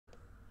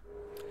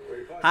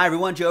Hi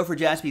everyone, Joe for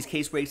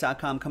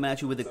JaspysCaseBreaks.com coming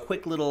at you with a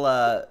quick little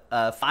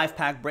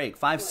 5-pack break.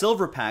 5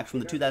 silver packs from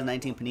the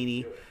 2019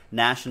 Panini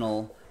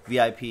National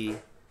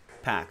VIP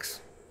packs.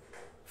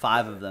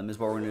 5 of them is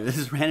what we're going to do. This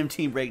is random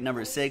team break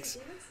number 6.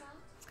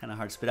 It's kind of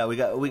hard to spit out.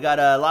 We got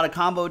a lot of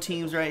combo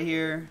teams right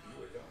here,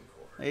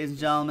 ladies and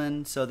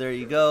gentlemen. So there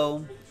you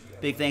go.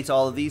 Big thanks to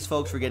all of these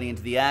folks for getting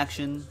into the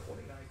action.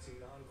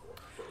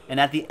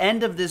 And at the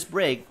end of this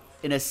break,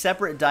 in a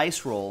separate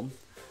dice roll,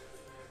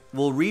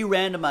 we'll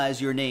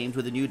re-randomize your names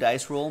with a new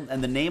dice roll,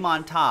 and the name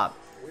on top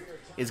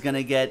is going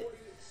to get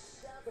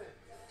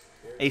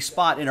a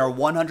spot in our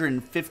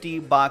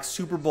 150-box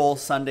Super Bowl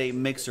Sunday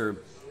mixer.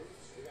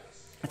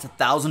 That's a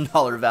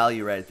 $1,000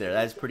 value right there.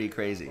 That's pretty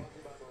crazy.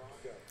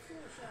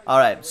 All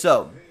right,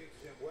 so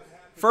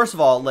first of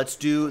all, let's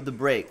do the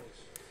break.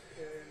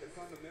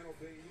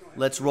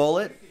 Let's roll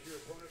it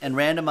and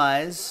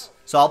randomize.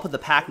 So I'll put the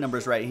pack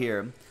numbers right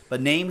here, but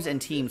names and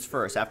teams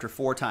first after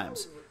 4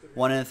 times.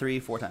 1 and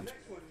 3, 4 times.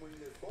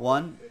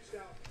 1,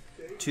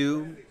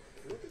 2,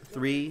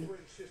 3,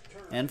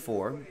 and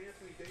 4.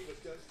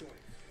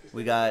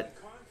 We got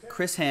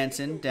Chris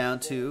Hansen down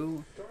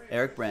to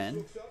Eric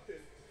Brand.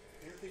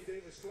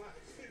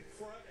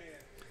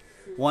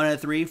 1 and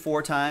 3,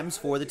 4 times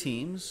for the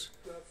teams.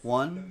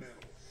 1,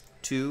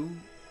 2,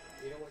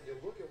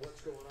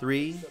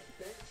 3,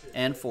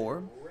 and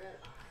 4.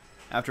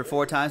 After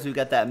 4 times, we've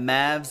got that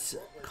Mavs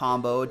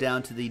combo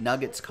down to the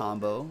Nuggets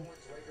combo.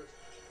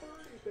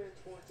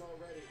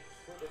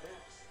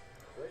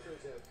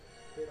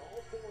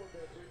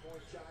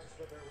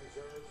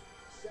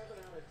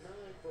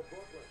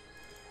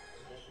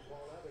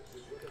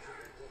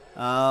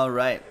 All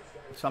right,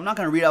 so I'm not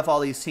going to read off all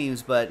these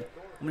teams, but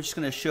I'm just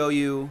going to show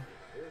you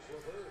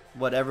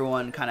what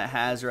everyone kind of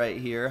has right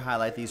here.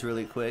 Highlight these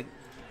really quick.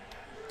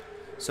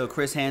 So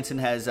Chris Hansen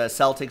has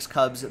Celtics,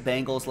 Cubs,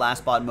 Bengals, Last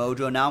Spot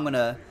Mojo. Now I'm going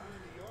to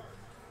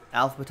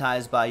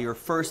alphabetize by your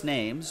first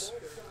names.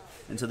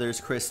 And so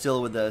there's Chris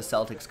still with the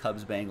Celtics,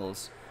 Cubs,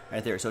 Bengals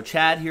right there. So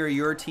Chad, here are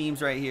your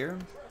teams right here.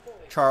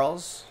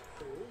 Charles,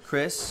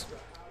 Chris,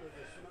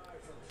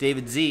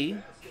 David Z,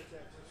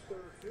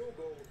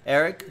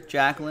 Eric,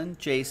 Jacqueline,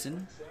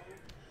 Jason,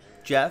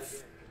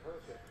 Jeff,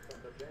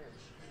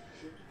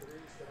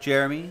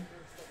 Jeremy,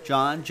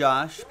 John,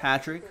 Josh,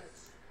 Patrick,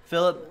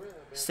 Philip,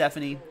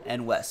 Stephanie,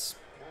 and Wes.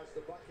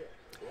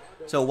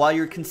 So while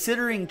you're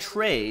considering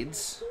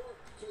trades,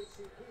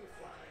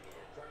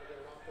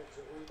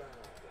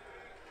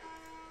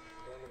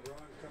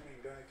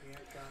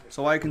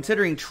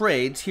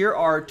 here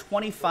are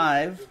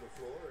 25.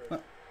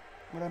 What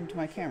happened to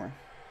my camera?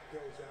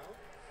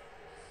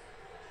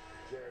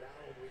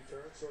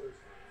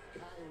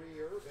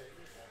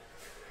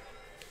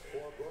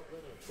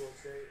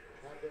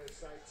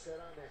 Set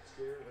on next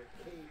year when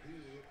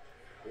KD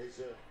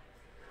is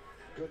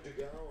good to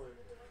go and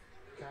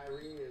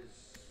Kyrie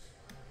is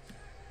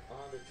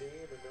on the team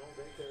and they'll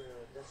make the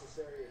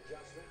necessary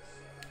adjustments.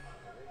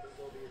 I think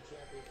they'll be a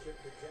championship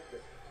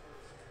contender.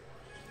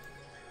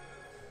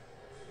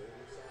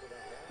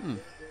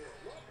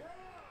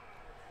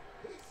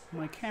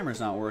 My camera's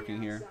not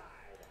working here.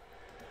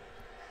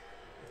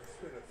 It's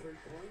been a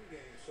 3-point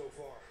game so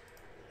far.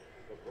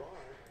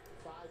 LeBron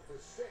 5 for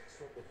 6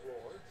 from the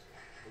floor.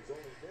 His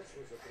only miss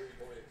was a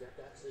 3-point attempt.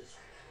 That's his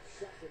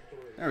second 3.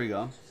 There we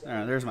go.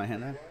 There's my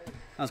hand there.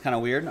 That was kind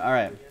of weird. All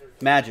right,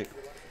 Magic.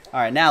 All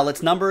right, now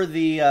let's number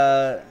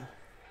the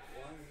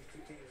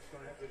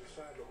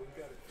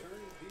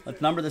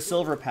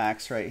silver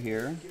packs right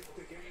here.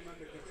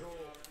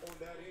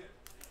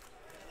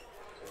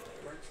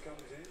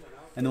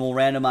 And then we'll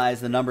randomize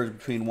the numbers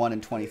between 1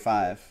 and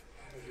 25.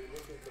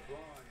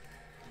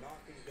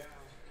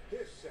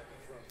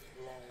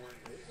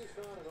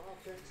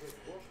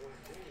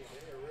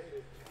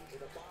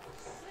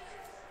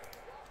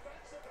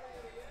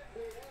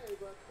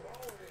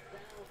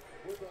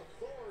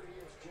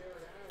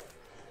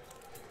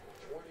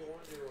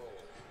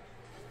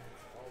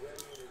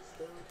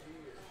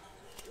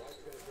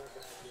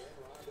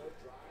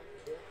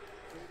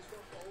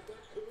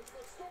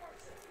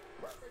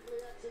 Perfectly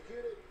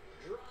executed,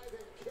 drive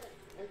and kick,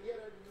 and yet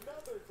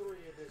another 3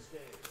 in this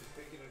game.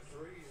 Speaking of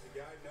threes,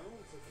 the guy known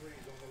for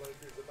threes on the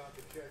Lakers about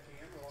to check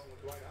in, along with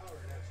Dwight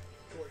Howard, and that's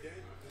Troy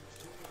Daniels,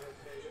 whose team has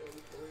made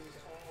 8 threes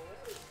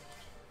already.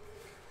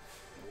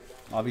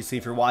 Obviously,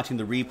 if you're watching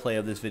the replay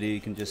of this video,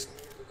 you can just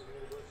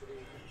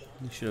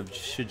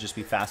should just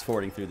be fast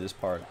forwarding through this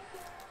part.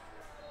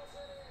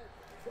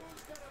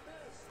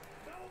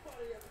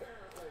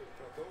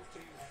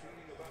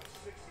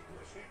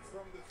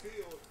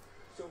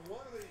 So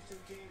one of these 2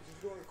 teams is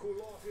going to cool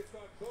off, if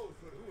not both,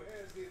 but who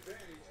has the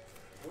advantage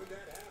when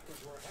that happens?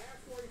 We're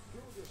halfway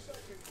through the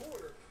second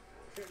quarter,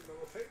 and the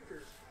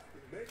Lakers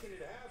making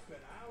it happen.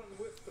 Allen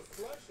with the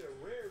flush, a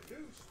rare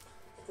deuce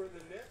for the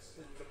Nets,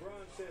 and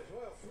LeBron says,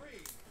 well, 3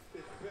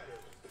 is better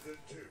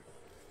than 2.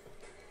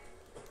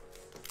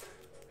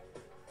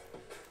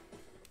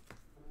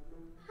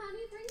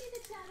 Honey, bring me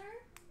the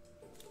cheddar.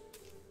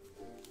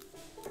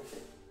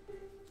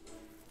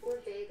 We're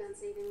big on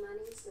saving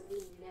money, so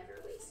we never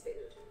waste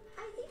food.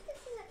 I think this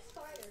is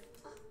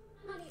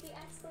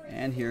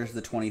And here's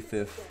the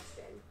 25th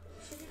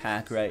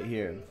pack right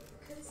here.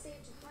 Could have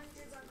saved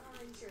hundreds on car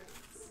insurance.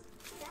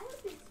 That would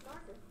have been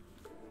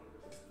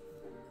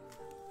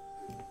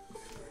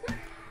smarter.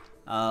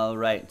 All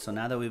right, so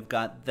now that we've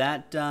got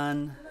that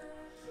done,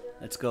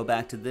 let's go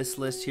back to this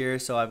list here.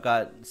 So I've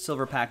got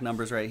silver pack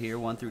numbers right here,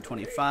 1 through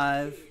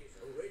 25.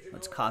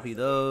 Let's copy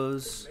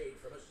those.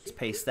 Let's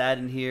paste that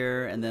in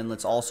here, and then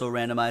let's also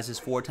randomize this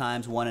 4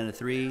 times, 1 and a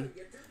 3.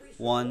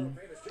 1,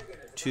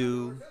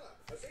 2,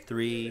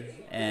 3,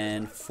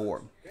 and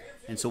 4.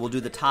 And so we'll do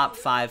the top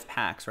 5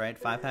 packs, right?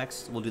 5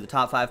 packs. We'll do the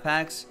top 5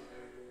 packs.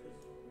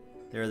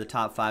 There are the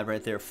top 5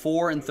 right there.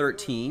 4 and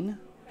 13.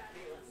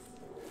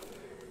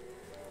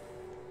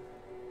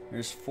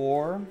 There's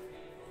 4.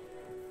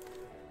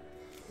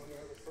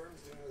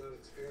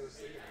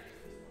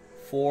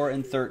 4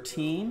 and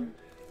 13.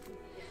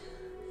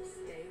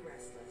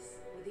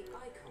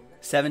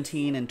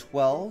 17 and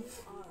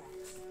 12.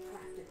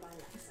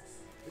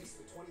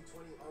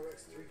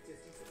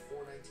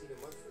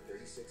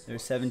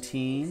 There's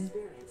 17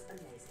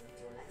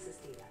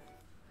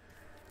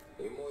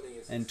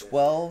 and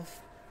 12.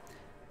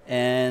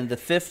 And the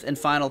 5th and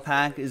final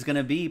pack is going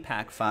to be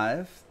pack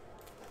 5,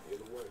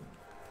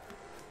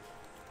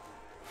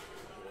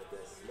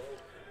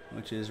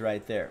 which is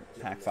right there,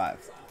 pack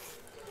 5.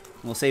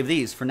 We'll save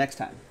these for next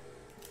time.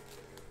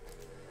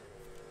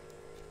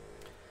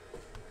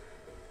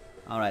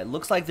 All right,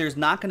 looks like there's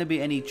not going to be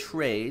any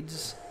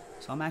trades,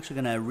 so I'm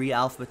actually going to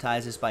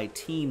re-alphabetize this by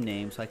team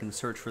name so I can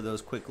search for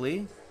those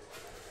quickly.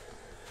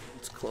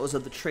 Let's close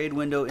up the trade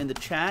window in the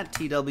chat,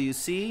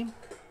 TWC.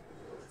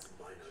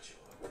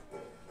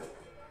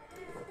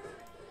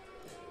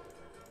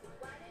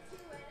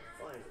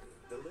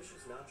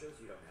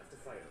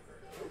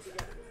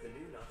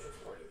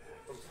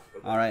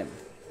 All right,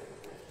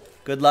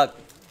 good luck.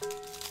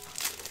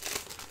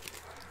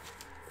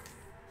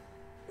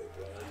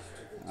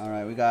 All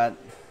right, we got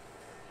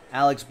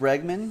Alex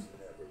Bregman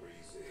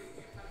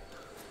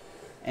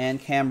and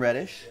Cam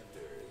Reddish.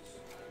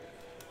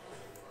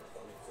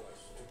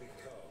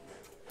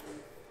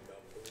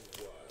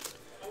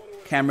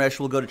 Cam Reddish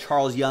will go to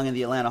Charles Young and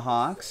the Atlanta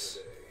Hawks.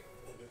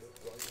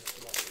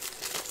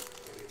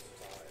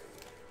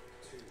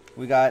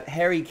 We got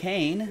Harry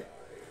Kane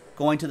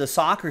going to the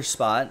soccer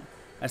spot.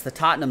 That's the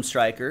Tottenham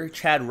striker,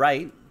 Chad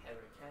Wright.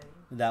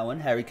 That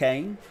one, Harry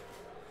Kane.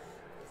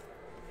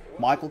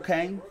 Michael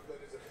Kane.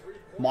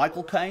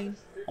 Michael Caine.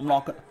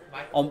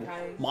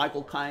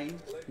 Michael Caine.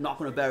 Not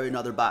gonna bury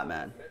another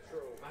Batman.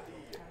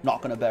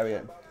 Not gonna bury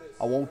it.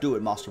 I won't do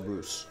it, Master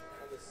Bruce.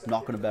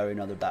 Not gonna bury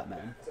another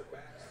Batman.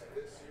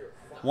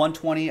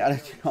 120.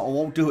 I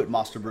won't do it,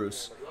 Master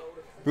Bruce.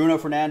 Bruno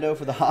Fernando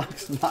for the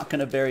Hawks. Not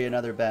gonna bury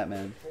another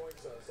Batman.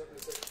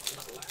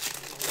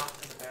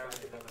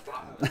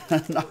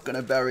 Not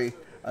gonna bury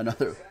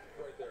another.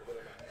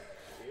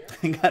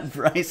 We got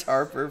Bryce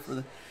Harper for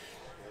the.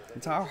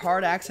 It's a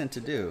hard accent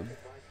to do.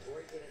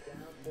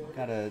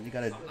 You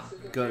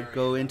gotta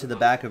go into the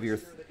back of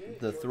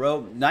the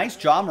throat.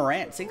 Nice Ja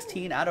Morant,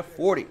 16 out of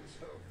 40.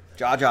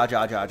 Ja.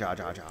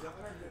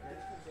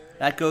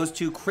 That goes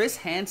to Chris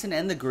Hansen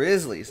and the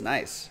Grizzlies.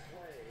 Nice.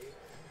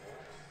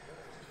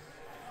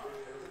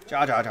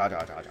 Ja.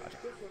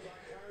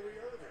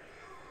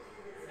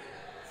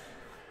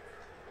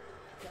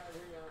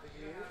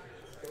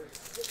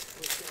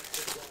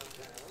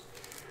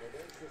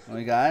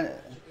 We got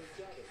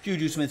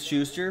Juju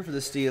Smith-Schuster for the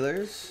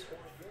Steelers.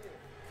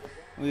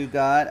 We've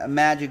got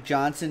Magic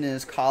Johnson in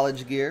his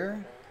college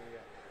gear.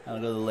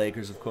 That'll go to the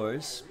Lakers, of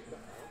course.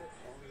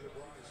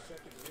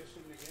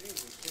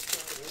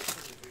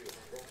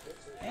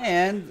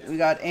 And we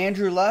got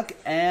Andrew Luck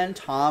and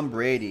Tom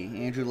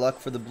Brady. Andrew Luck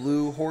for the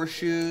blue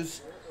horseshoes.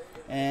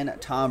 And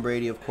Tom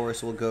Brady, of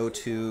course, will go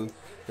to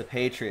the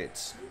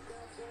Patriots.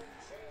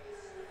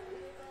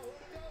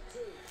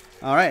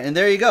 All right, and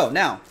there you go.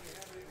 Now,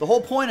 the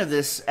whole point of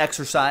this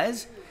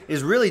exercise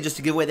is really just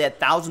to give away that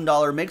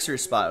 $1,000 mixer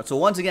spot. So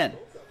once again,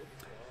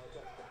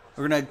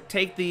 we're going to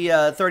take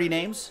the 30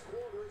 names,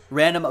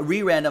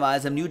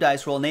 re-randomize them, new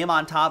dice roll. Name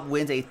on top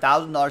wins a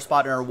 $1,000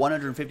 spot in our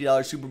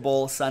 $150 Super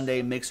Bowl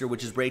Sunday mixer,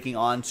 which is breaking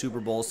on Super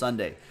Bowl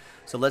Sunday.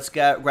 So let's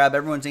grab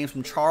everyone's names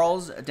from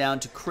Charles down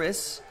to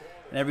Chris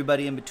and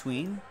everybody in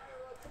between.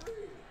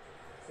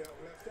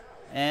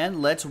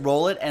 And let's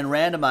roll it and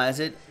randomize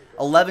it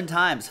 11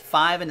 times,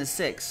 5 and a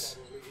 6.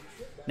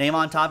 Name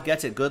on top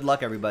gets it. Good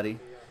luck, everybody.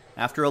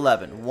 After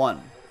 11,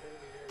 1,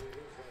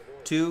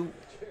 2,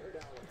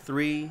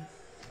 3,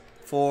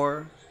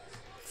 4,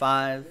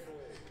 5,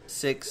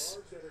 6,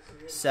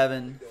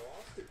 7,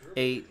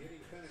 8,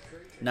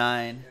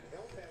 9,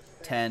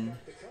 10,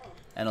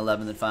 and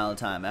 11 the final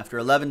time. After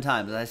 11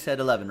 times, I said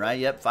 11, right?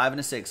 Yep, 5 and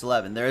a 6,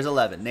 11. There's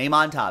 11. Name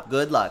on top.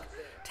 Good luck.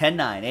 10,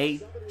 9,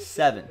 8,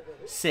 7,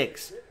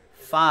 6,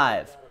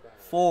 5,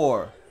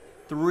 4,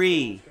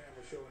 3,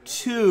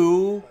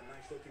 2,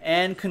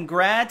 and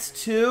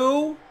congrats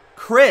to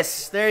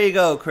Chris. There you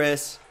go,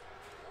 Chris.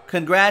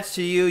 Congrats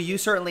to you. You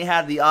certainly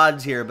had the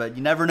odds here, but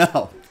you never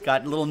know.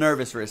 Got a little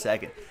nervous for a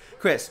second.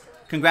 Chris,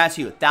 Congrats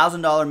to you.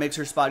 $1,000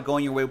 mixer spot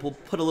going your way. We'll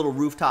put a little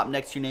rooftop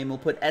next to your name. We'll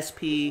put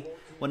SP,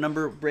 what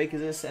number break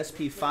is this?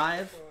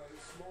 SP5?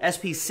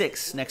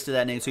 SP6 next to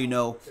that name so you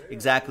know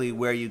exactly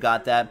where you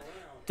got that.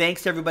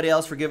 Thanks to everybody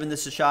else for giving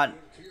this a shot.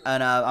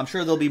 And I'm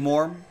sure there'll be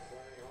more.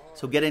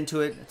 So get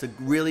into it. It's a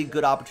really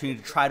good opportunity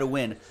to try to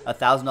win a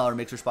 $1,000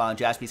 mixer spot on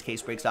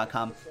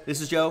jaspyscasebreaks.com.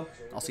 This is Joe.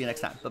 I'll see you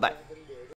next time. Bye-bye.